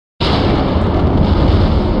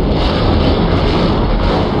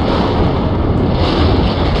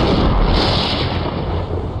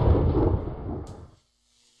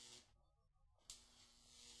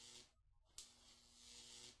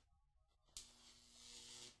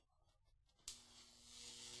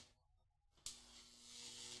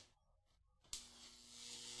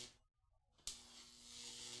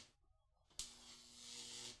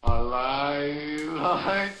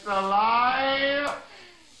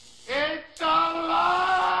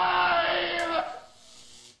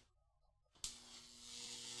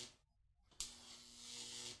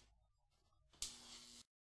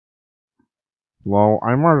Hello,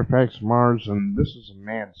 I'm Artifacts Mars, and this is a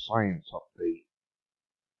mad science update.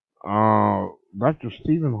 Dr.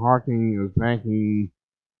 Stephen Hawking is backing,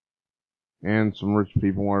 and some rich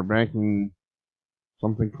people are backing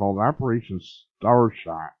something called Operation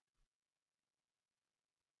Starshot.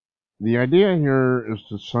 The idea here is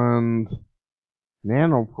to send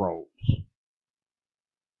nanoprobes,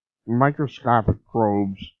 microscopic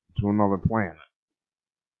probes, to another planet.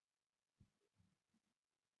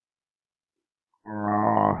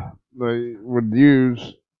 They would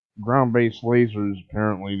use ground-based lasers,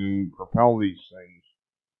 apparently, to propel these things.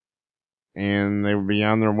 And they would be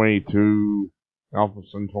on their way to Alpha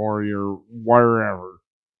Centauri or wherever.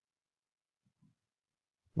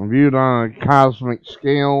 When viewed on a cosmic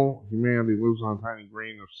scale, humanity lives on a tiny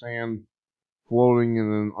grain of sand floating in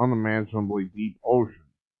an unimaginably deep ocean.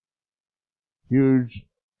 Huge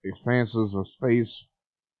expanses of space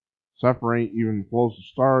separate even closest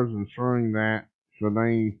stars, ensuring that should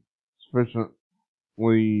any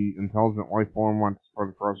sufficiently intelligent life form want to spread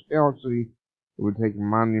across the galaxy, it would take a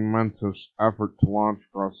monumentous effort to launch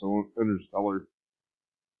across the interstellar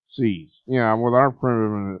seas. Yeah, with our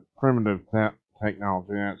primitive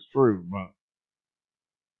technology, that's true, but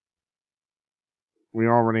we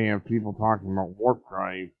already have people talking about warp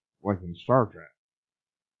drive, like in Star Trek.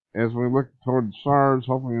 As we look toward the stars,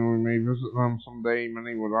 hoping we may visit them someday,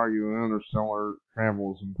 many would argue that interstellar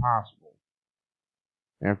travel is impossible.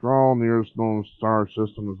 After all, the nearest known star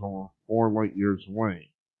system is over 4 light years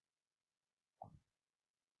away.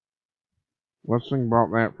 Let's think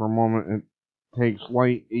about that for a moment. It takes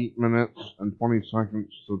light 8 minutes and 20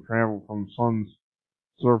 seconds to travel from the sun's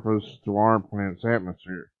surface to our planet's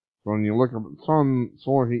atmosphere. So when you look up at the sun,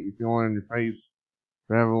 solar heat you feel on your face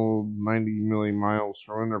traveled 90 million miles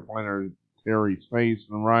through interplanetary space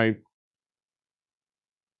and arrived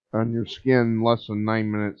on your skin less than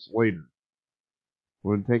 9 minutes later. It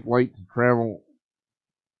would take light to travel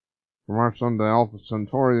from our sun to Alpha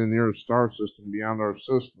Centauri, the nearest star system beyond our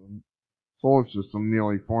solar system,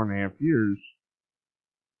 nearly 4.5 years,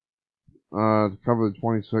 to cover the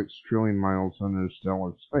 26 trillion miles in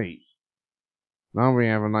interstellar space. Now we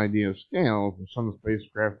have an idea of scale. If we send a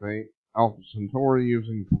spacecraft to Alpha Centauri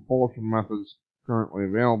using propulsion methods currently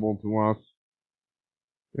available to us,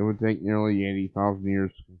 it would take nearly 80,000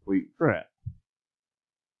 years to complete the trip.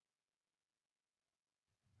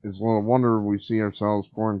 It's little wonder we see ourselves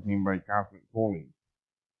quarantined by cosmic cooling.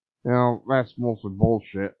 Now, that's mostly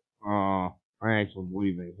bullshit. I actually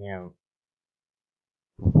believe they have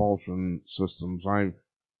propulsion systems. I've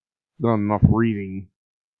done enough reading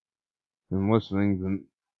and listening to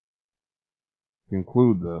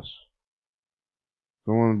conclude this.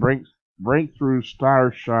 So when the breakthrough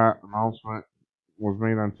Starshot announcement was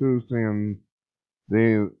made on Tuesday, on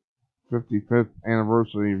the 55th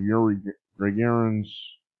anniversary of Yuri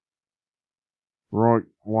Gagarin's heroic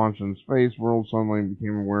launch in space, the world suddenly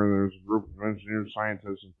became aware there's a group of engineers,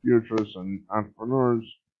 scientists, and futurists and entrepreneurs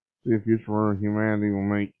see a future where humanity will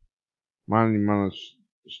make monumental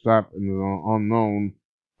step into the unknown,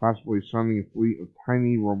 possibly sending a fleet of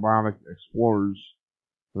tiny robotic explorers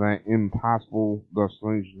to that impossible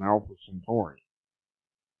destination, Alpha Centauri.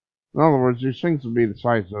 In other words, these things would be the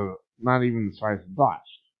size of, not even the size of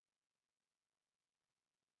dust.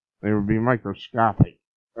 They would be microscopic.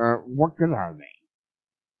 What good are they?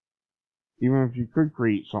 Even if you could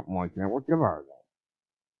create something like that, what good are they?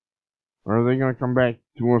 Or are they going to come back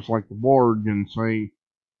to us like the Borg and say,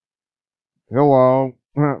 hello,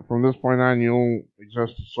 from this point on you'll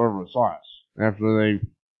exist to service us, after they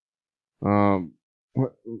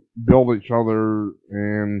build each other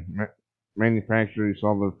and manufacture each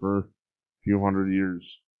other for a few hundred years.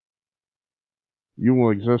 You will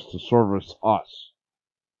exist to service us.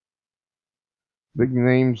 Big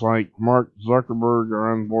names like Mark Zuckerberg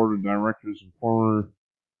are on board of directors, and former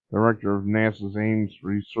director of NASA's Ames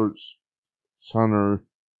Research Center,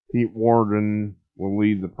 Pete Worden, will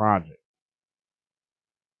lead the project.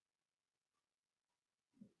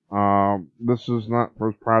 This is not the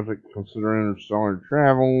first project to consider interstellar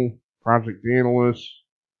travel. Project Daedalus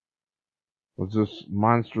was this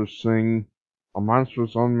monstrous thing, a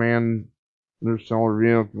monstrous unmanned interstellar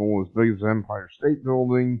vehicle as big as the Empire State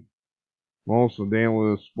Building. Most of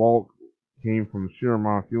Daedalus' bulk came from the sheer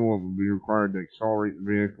amount of fuel that would be required to accelerate the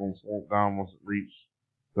vehicle and slow it down once it reached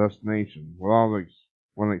destination.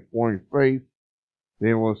 When exploring space,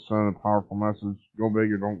 Daedalus sent a powerful message: go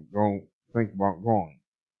big or don't think about going.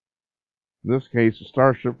 In this case, the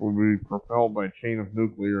Starship will be propelled by a chain of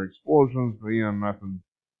nuclear explosions via a method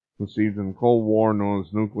conceived in the Cold War known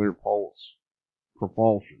as nuclear pulse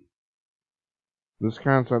propulsion. This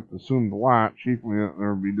concept assumed a lot, chiefly that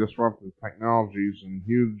there would be disruptive technologies and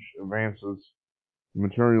huge advances in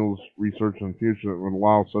materials research in the future that would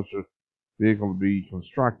allow such a vehicle to be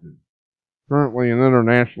constructed. Currently, an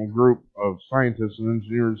international group of scientists and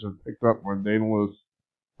engineers have picked up where Daedalus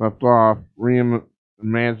left off,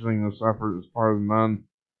 reimagining this effort as part of the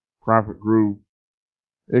non-profit group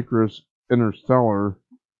Icarus Interstellar.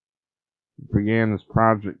 Began as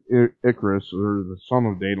Project Icarus, or the son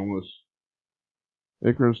of Daedalus.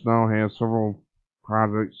 Icarus now has several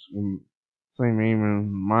projects with the same aim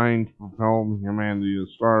in mind to propel humanity to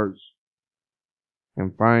the stars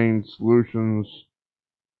and find solutions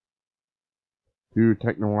to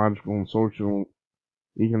technological and social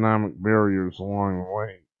economic barriers along the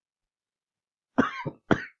way.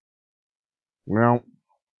 Well,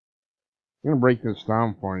 I'm going to break this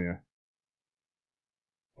down for you.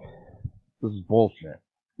 This is bullshit,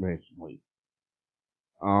 basically.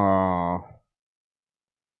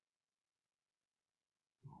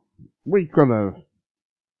 We could have,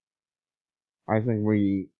 I think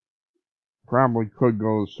we probably could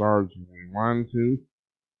go to the stars if we wanted to,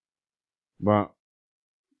 but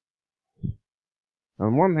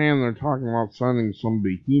on one hand, they're talking about sending some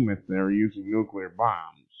behemoth there using nuclear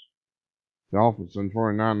bombs. The Aloha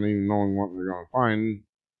Centauri not even knowing what they're going to find.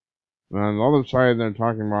 And on the other side, they're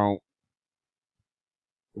talking about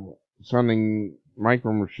sending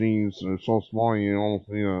micro machines that are so small you almost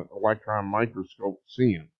need an electron microscope to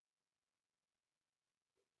see them.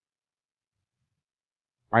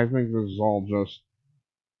 I think this is all just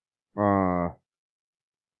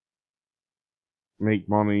make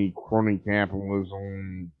money, crony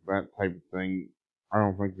capitalism, that type of thing. I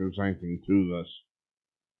don't think there's anything to this.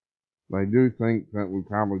 But I do think that we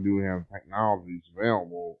probably do have technologies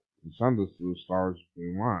available to send us to the stars if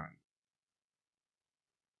we want.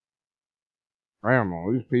 I don't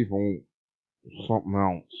know, these people are something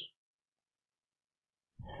else.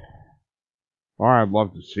 Well, I'd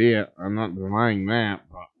love to see it. I'm not denying that,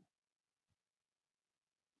 but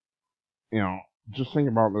you know, just think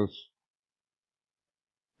about this.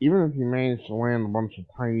 Even if you manage to land a bunch of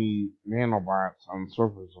tiny nanobots on the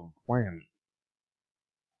surface of the planet,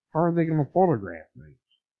 how are they going to photograph things?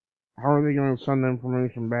 How are they going to send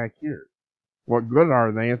information back here? What good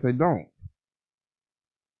are they if they don't?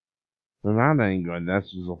 They're not any good,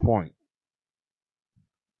 that's just the point.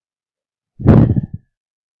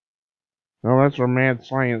 Well, that's our mad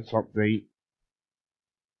science update.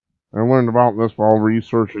 I learned about this while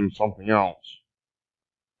researching something else.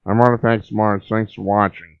 I'm Artifacts Mars. Thanks for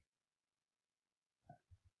watching.